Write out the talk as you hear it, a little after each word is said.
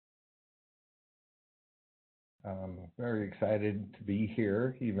Very excited to be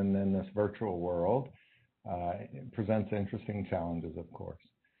here, even in this virtual world. It presents interesting challenges, of course.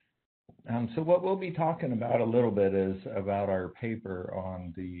 So what we'll be talking about a little bit is about our paper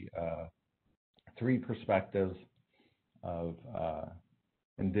on the three perspectives of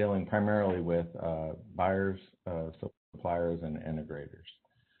in dealing primarily with buyers, suppliers, and integrators.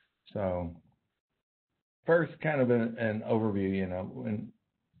 So first, kind of an overview,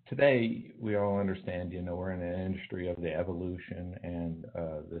 today we all understand, we're in an industry of the evolution, and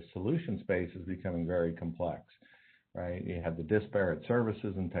the solution space is becoming very complex, right? You have the disparate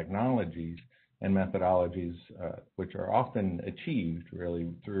services and technologies and methodologies, which are often achieved really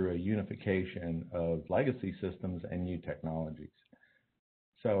through a unification of legacy systems and new technologies.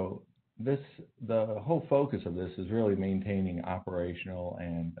 So the whole focus of this is really maintaining operational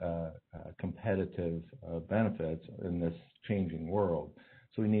and competitive benefits in this changing world.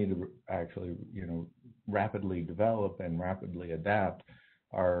 So we need to actually, rapidly develop and rapidly adapt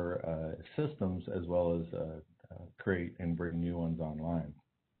our systems, as well as create and bring new ones online.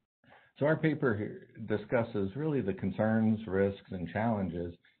 So our paper here discusses really the concerns, risks, and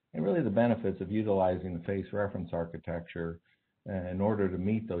challenges, and really the benefits of utilizing the FACE reference architecture in order to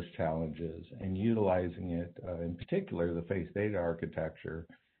meet those challenges, and utilizing it, in particular, the FACE data architecture,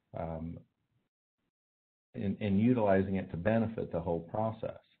 and utilizing it to benefit the whole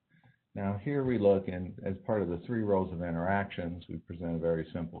process. Now, here we look, and as part of the three rows of interactions, we present a very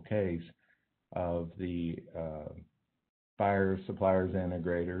simple case of the buyers, suppliers,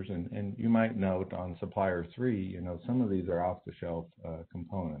 integrators, and you might note on supplier 3, some of these are off-the-shelf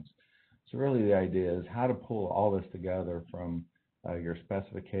components. So really the idea is how to pull all this together from your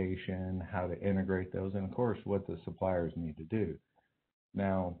specification, how to integrate those, and of course what the suppliers need to do.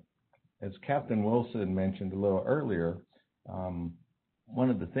 Now, as Captain Wilson mentioned a little earlier, one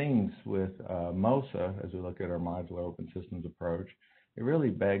of the things with MOSA, as we look at our Modular Open Systems Approach, it really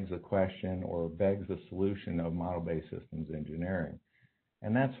begs the question, or begs the solution, of model-based systems engineering.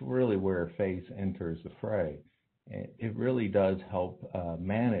 And that's really where FACE enters the fray. It really does help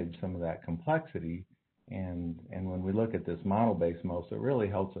manage some of that complexity, and when we look at this model-based MOSA, it really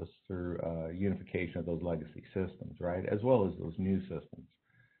helps us through unification of those legacy systems, right, as well as those new systems.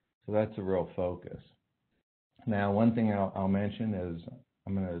 So that's a real focus. Now, one thing I'll mention is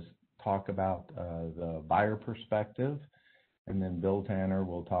I'm going to talk about the buyer perspective, and then Bill Tanner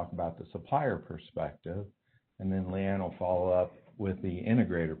will talk about the supplier perspective, and then Leanne will follow up with the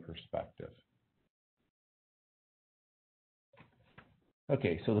integrator perspective.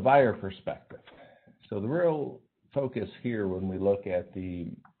 Okay, so the buyer perspective. So the real focus here when we look at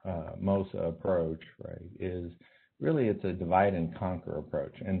the MOSA approach, right, is really it's a divide and conquer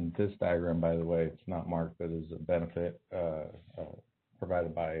approach. And this diagram, by the way, it's not marked, but is a benefit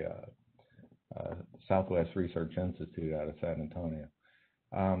provided by Southwest Research Institute out of San Antonio.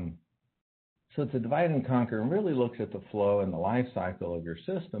 So it's a divide and conquer, and really looks at the flow and the life cycle of your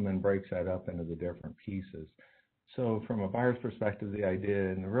system and breaks that up into the different pieces. So from a buyer's perspective, the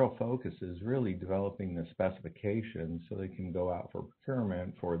idea and the real focus is really developing the specifications so they can go out for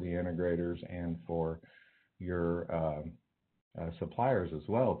procurement for the integrators and for your suppliers as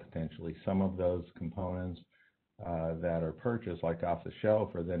well, potentially. Some of those components that are purchased, like off the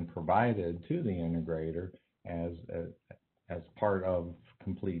shelf, are then provided to the integrator as part of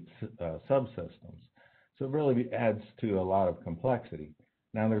complete subsystems. So it really adds to a lot of complexity.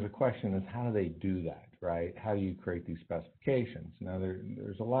 Now, there's a question is how do they do that, right? How do you create these specifications? Now,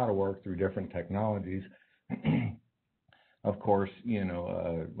 there's a lot of work through different technologies. Of course,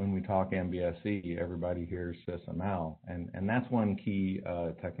 when we talk MBSE, everybody hears SysML, and that's one key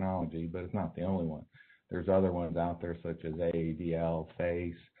technology, but it's not the only one. There's other ones out there such as AADL,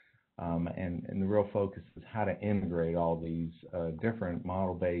 FACE, and the real focus is how to integrate all these different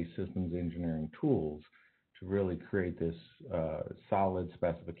model-based systems engineering tools to really create this solid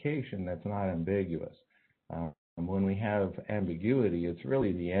specification that's not ambiguous. When we have ambiguity, it's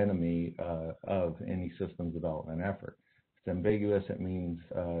really the enemy of any systems development effort. If it's ambiguous, it means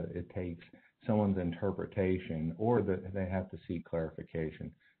it takes someone's interpretation, or that they have to seek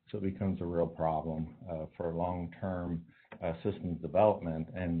clarification. So it becomes a real problem for long-term systems development.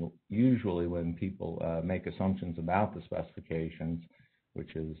 And usually when people make assumptions about the specifications,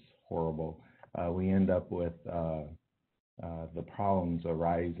 which is horrible, we end up with the problems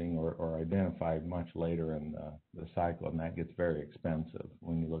arising or identified much later in the cycle, and that gets very expensive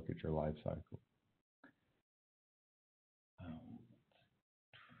when you look at your life cycle.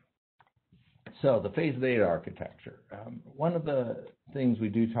 So the phase data architecture. One of the things we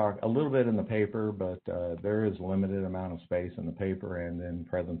do talk a little bit in the paper, but there is a limited amount of space in the paper, and in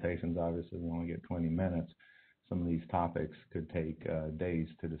presentations, obviously, we only get 20 minutes. some of these topics could take days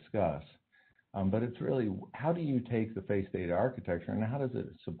to discuss. But it's really, how do you take the FACE data architecture and how does it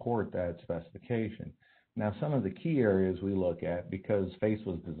support that specification? Now, some of the key areas we look at, because FACE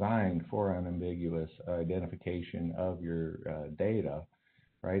was designed for unambiguous identification of your data,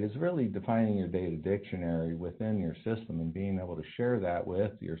 right, is really defining your data dictionary within your system and being able to share that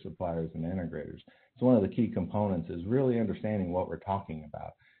with your suppliers and integrators. So one of the key components is really understanding what we're talking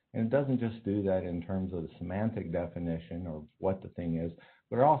about. And it doesn't just do that in terms of the semantic definition or what the thing is,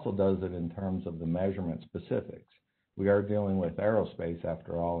 but it also does it in terms of the measurement specifics. We are dealing with aerospace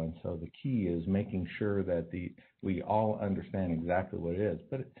after all, and so the key is making sure that we all understand exactly what it is.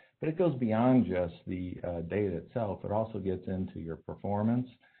 But it goes beyond just the data itself. It also gets into your performance,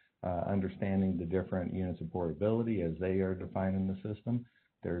 understanding the different units of portability as they are defined in the system.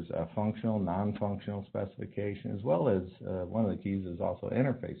 There's a functional, non-functional specification, as well as one of the keys is also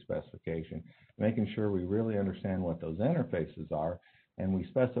interface specification, making sure we really understand what those interfaces are, and we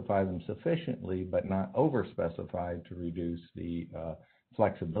specify them sufficiently, but not over-specified to reduce the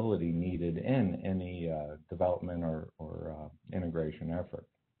flexibility needed in any development or integration effort.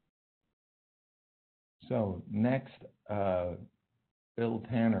 So next, Bill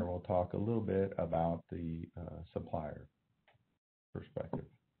Tanner will talk a little bit about the supplier perspective.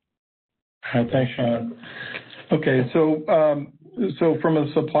 Thanks, Sean. Okay, so from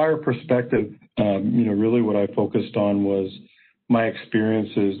a supplier perspective, really what I focused on was my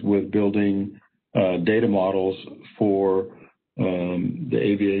experiences with building data models for the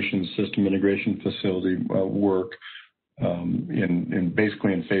aviation system integration facility work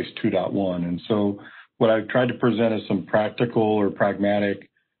basically in phase 2.1. And so what I tried to present is some practical or pragmatic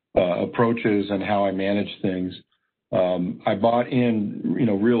approaches and how I manage things. I bought in,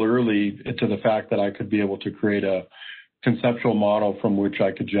 real early to the fact that I could be able to create a conceptual model from which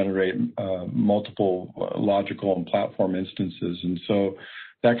I could generate multiple logical and platform instances. And so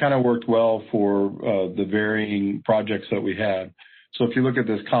that kind of worked well for the varying projects that we had. So if you look at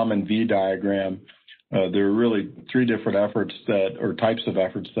this common V diagram, there are really three different efforts or types of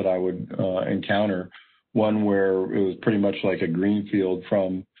efforts that I would encounter. One where it was pretty much like a green field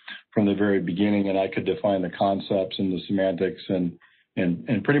from the very beginning, and I could define the concepts and the semantics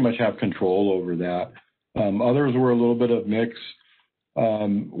and pretty much have control over that. Others were a little bit of mix,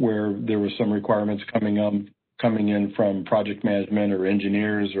 where there were some requirements coming in from project management or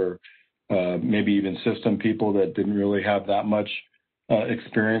engineers or maybe even system people that didn't really have that much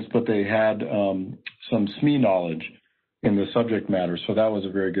experience, but they had some SME knowledge in the subject matter, so that was a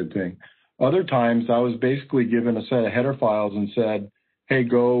very good thing. Other times, I was basically given a set of header files and said, "Hey,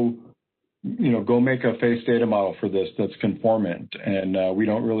 go make a FACE data model for this that's conformant," and we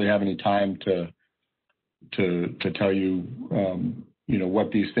don't really have any time to tell you,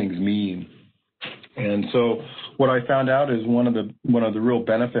 what these things mean. And so, what I found out is one of the real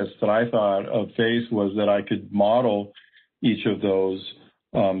benefits that I thought of FACE was that I could model each of those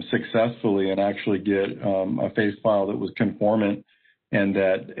successfully and actually get a FACE file that was conformant. And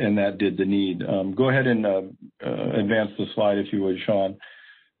that did the need. Go ahead and advance the slide if you would, Sean.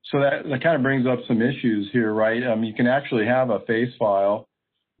 So that kind of brings up some issues here, right? You can actually have a FACE file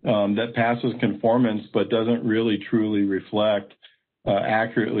that passes conformance but doesn't really truly reflect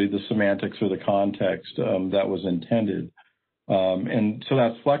accurately the semantics or the context that was intended. And so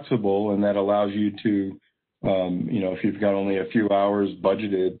that's flexible, and that allows you to, if you've got only a few hours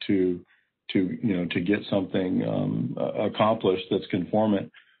budgeted to get something accomplished that's conformant,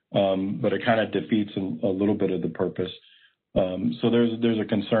 but it kind of defeats a little bit of the purpose. So there's a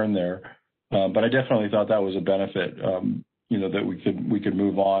concern there, but I definitely thought that was a benefit, that we could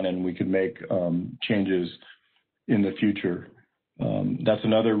move on and we could make changes in the future. That's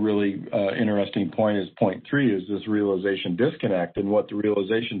another really interesting point. Is point 3 is this realization disconnect, and what the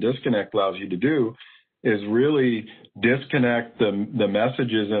realization disconnect allows you to do is really disconnect the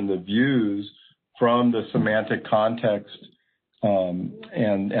messages and the views from the semantic context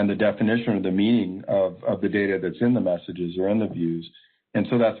and the definition or the meaning of the data that's in the messages or in the views. And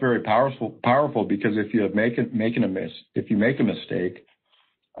so that's very powerful because if you make a mistake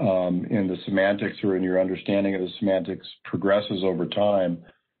in the semantics or in your understanding of the semantics progresses over time,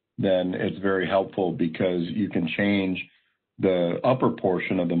 then it's very helpful because you can change the upper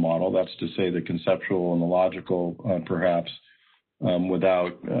portion of the model, that's to say the conceptual and the logical, perhaps,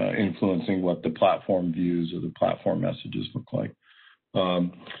 without influencing what the platform views or the platform messages look like.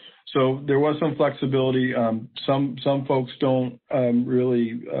 So there was some flexibility. Some folks don't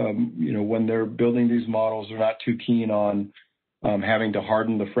really, when they're building these models, they're not too keen on having to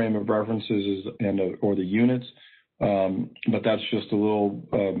harden the frame of references or the units. But that's just a little,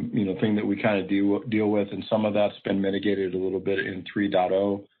 thing that we kind of deal with, and some of that's been mitigated a little bit in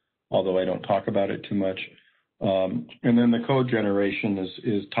 3.0, although I don't talk about it too much. And then the code generation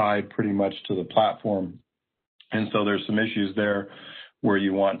is tied pretty much to the platform, and so there's some issues there where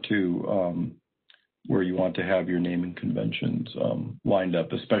you want to have your naming conventions lined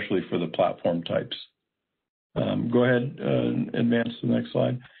up, especially for the platform types. Go ahead and advance to the next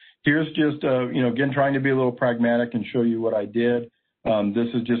slide. Here's just, again, trying to be a little pragmatic and show you what I did. This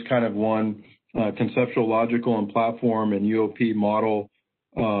is just kind of one conceptual, logical, and platform and UOP model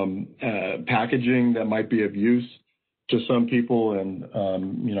packaging that might be of use to some people. And,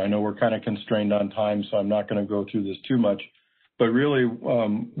 I know we're kind of constrained on time, so I'm not going to go through this too much. But really,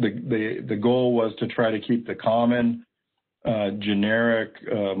 the goal was to try to keep the common, generic,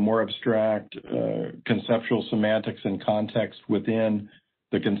 more abstract, conceptual semantics and context within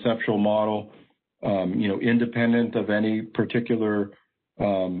the conceptual model, independent of any particular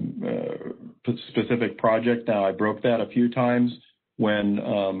specific project. Now, I broke that a few times when,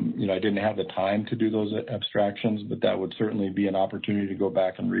 I didn't have the time to do those abstractions, but that would certainly be an opportunity to go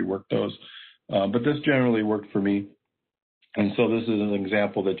back and rework those. But this generally worked for me. And so this is an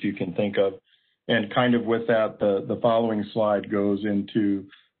example that you can think of. And kind of with that, the following slide goes into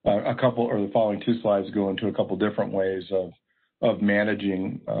the following two slides go into a couple different ways of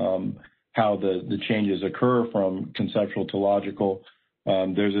managing how the changes occur from conceptual to logical.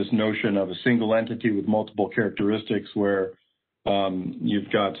 There's this notion of a single entity with multiple characteristics where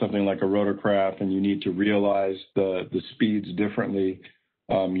you've got something like a rotorcraft and you need to realize the speeds differently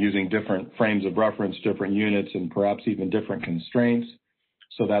using different frames of reference, different units, and perhaps even different constraints.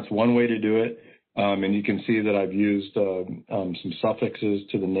 So that's one way to do it. And you can see that I've used some suffixes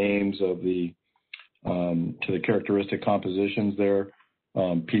to the names of to the characteristic compositions there,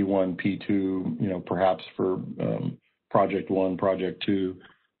 P1, P2, perhaps for project 1, project 2.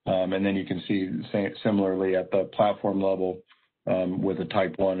 And then you can see similarly at the platform level with a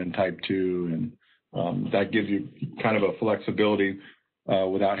type 1 and type 2. And that gives you kind of a flexibility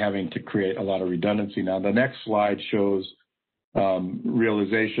without having to create a lot of redundancy. Now, the next slide shows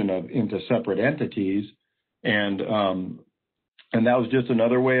realization into separate entities, and that was just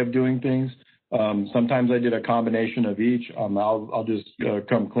another way of doing things. Sometimes I did a combination of each. I'll just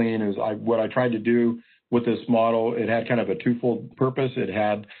come clean. What I tried to do with this model, it had kind of a twofold purpose. It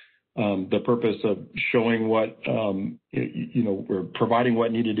had the purpose of showing what or providing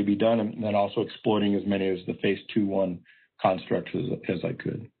what needed to be done, and then also exploiting as many as the phase 2.1 constructs as I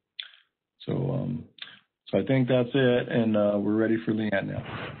could. So I think that's it, and we're ready for Leanne now.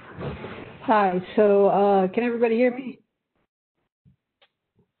 Hi. So can everybody hear me?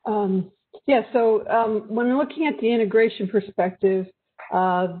 Yeah. So when looking at the integration perspective,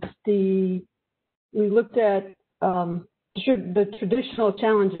 we looked at the traditional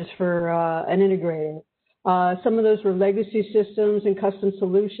challenges for an integrator. Some of those were legacy systems and custom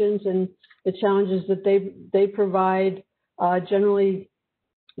solutions, and the challenges that they provide generally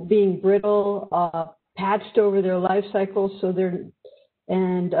being brittle, patched over their life cycle. So the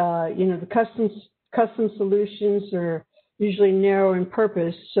custom solutions are usually narrow in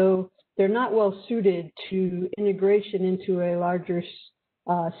purpose, so they're not well suited to integration into a larger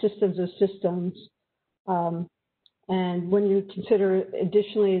systems of systems. And when you consider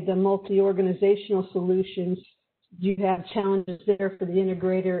additionally the multi-organizational solutions, you have challenges there for the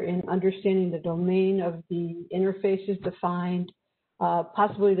integrator in understanding the domain of the interfaces defined,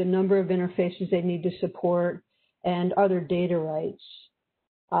 possibly the number of interfaces they need to support, and other data rights.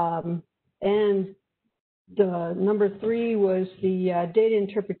 And the number 3 was the data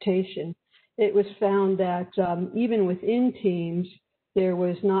interpretation. It was found that even within teams, there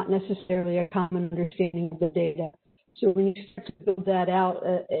was not necessarily a common understanding of the data. So when you start to build that out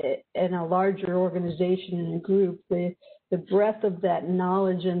in a larger organization and a group, the breadth of that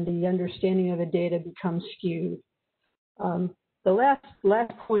knowledge and the understanding of the data becomes skewed. The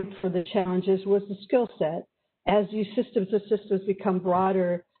last point for the challenges was the skill set. As these systems of systems become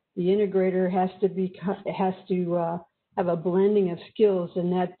broader, the integrator has to have a blending of skills,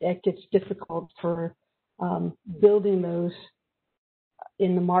 and that gets difficult for building those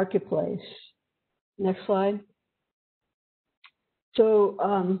in the marketplace. Next slide. So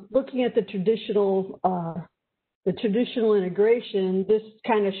looking at the traditional integration, this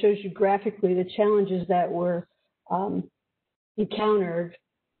kind of shows you graphically the challenges that were encountered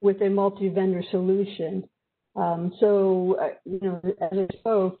with a multi-vendor solution. So as I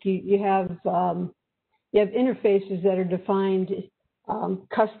spoke, you have interfaces that are defined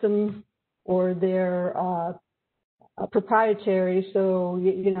custom, or they're proprietary. So,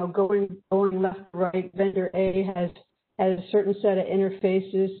 you know, going left to right, vendor A has a certain set of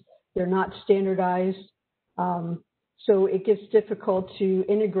interfaces. They're not standardized. So it gets difficult to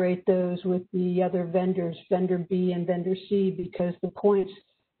integrate those with the other vendors, vendor B and vendor C, because the points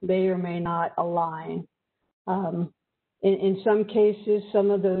may or may not align. In some cases, some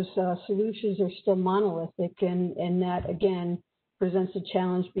of those solutions are still monolithic, and that, again, presents a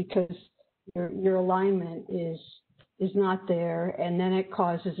challenge because your alignment is not there, and then it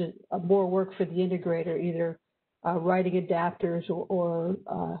causes more work for the integrator, either writing adapters or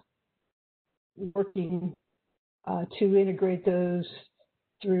working to integrate those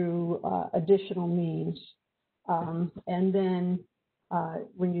through additional means. And then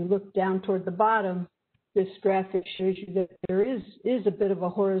when you look down toward the bottom, this graphic shows you that there is a bit of a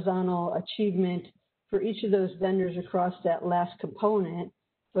horizontal achievement for each of those vendors across that last component.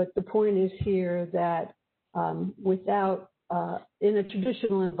 But the point is here that without, in a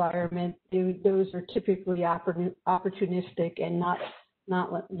traditional environment, those are typically opportunistic and not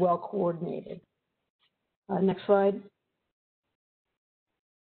well coordinated. Next slide.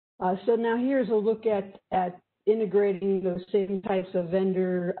 So now here's a look at integrating those same types of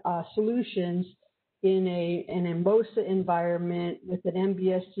vendor solutions in a MOSA environment with an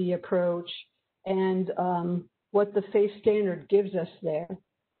MBSD approach, and what the FACE standard gives us there.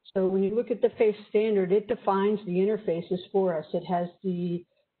 So when you look at the FACE standard, it defines the interfaces for us. It has the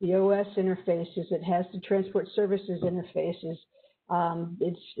OS interfaces. It has the transport services interfaces.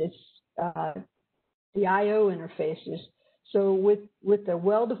 It's the IO interfaces. So with a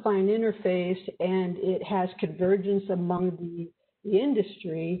well-defined interface, and it has convergence among the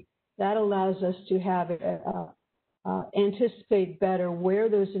industry, that allows us to have anticipate better where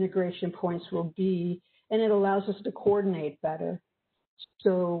those integration points will be, and it allows us to coordinate better.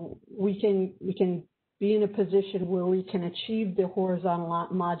 So we can be in a position where we can achieve the horizontal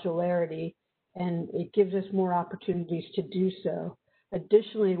modularity, and it gives us more opportunities to do so.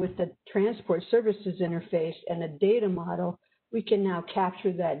 Additionally, with the transport services interface and the data model, we can now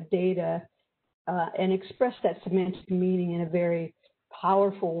capture that data and express that semantic meaning in a very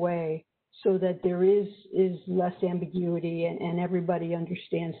powerful way, so that there is less ambiguity and everybody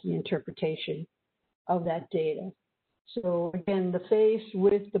understands the interpretation of that data. So again, the FACE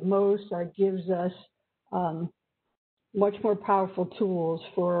with the MOSA gives us much more powerful tools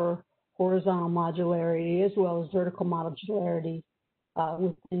for horizontal modularity as well as vertical modularity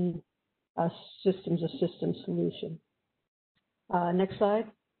within a systems of systems solution. Next slide.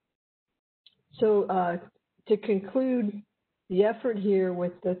 So to conclude the effort here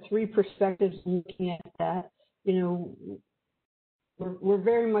with the three perspectives looking at that, you know, we're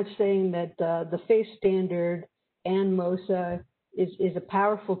very much saying that the FACE standard and MOSA is a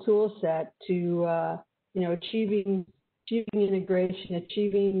powerful tool set to, you know, achieving integration,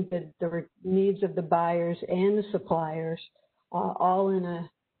 achieving the needs of the buyers and the suppliers, all in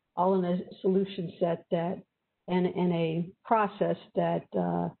a solution set that and a process that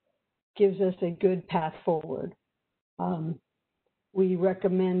gives us a good path forward. We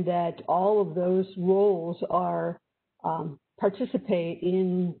recommend that all of those roles are participate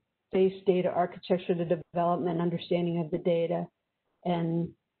in FACE data architecture, the development and understanding of the data, and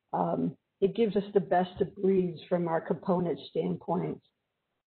it gives us the best of breeds from our component standpoint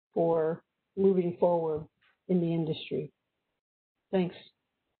for moving forward in the industry. Thanks.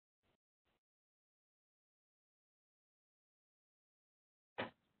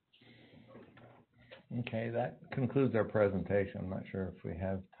 Okay, that concludes our presentation. I'm not sure if we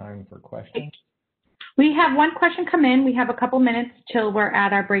have time for questions. We have one question come in. We have a couple minutes till we're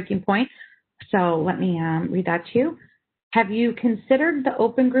at our breaking point. So let me read that to you. Have you considered the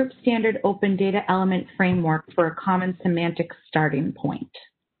Open Group Standard Open Data Element Framework for a common semantic starting point?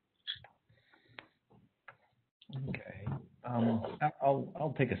 Okay,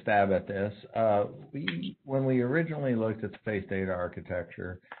 I'll take a stab at this. When we originally looked at the FACE data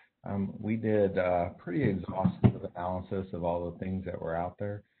architecture, we did pretty exhaustive analysis of all the things that were out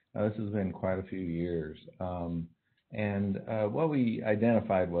there. This has been quite a few years. And what we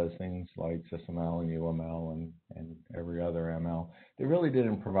identified was things like SysML and UML and every other ML. They really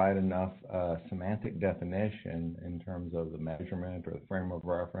didn't provide enough semantic definition in terms of the measurement or the frame of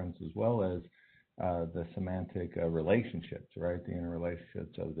reference, as well as the semantic relationships, right? The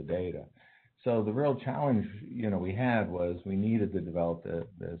interrelationships of the data. So the real challenge, we had was we needed to develop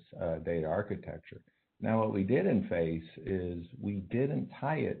this data architecture. Now, what we did in FACE is we didn't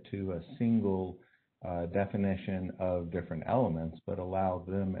tie it to a single definition of different elements, but allow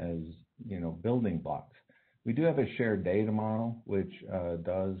them as, building blocks. We do have a shared data model, which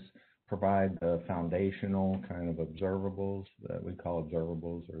does provide the foundational kind of observables that we call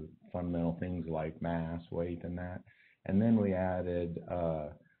observables, or fundamental things like mass, weight, and that. And then we added,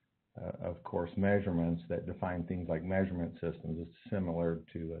 of course, measurements that define things like measurement systems. It's similar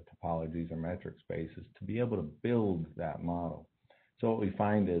to topologies or metric spaces to be able to build that model. So what we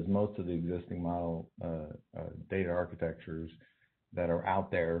find is most of the existing model data architectures that are out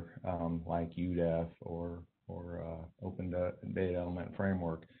there, like UDEF or Open Data Element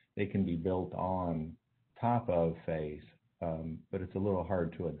Framework, they can be built on top of FACE, but it's a little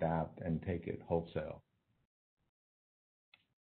hard to adapt and take it wholesale.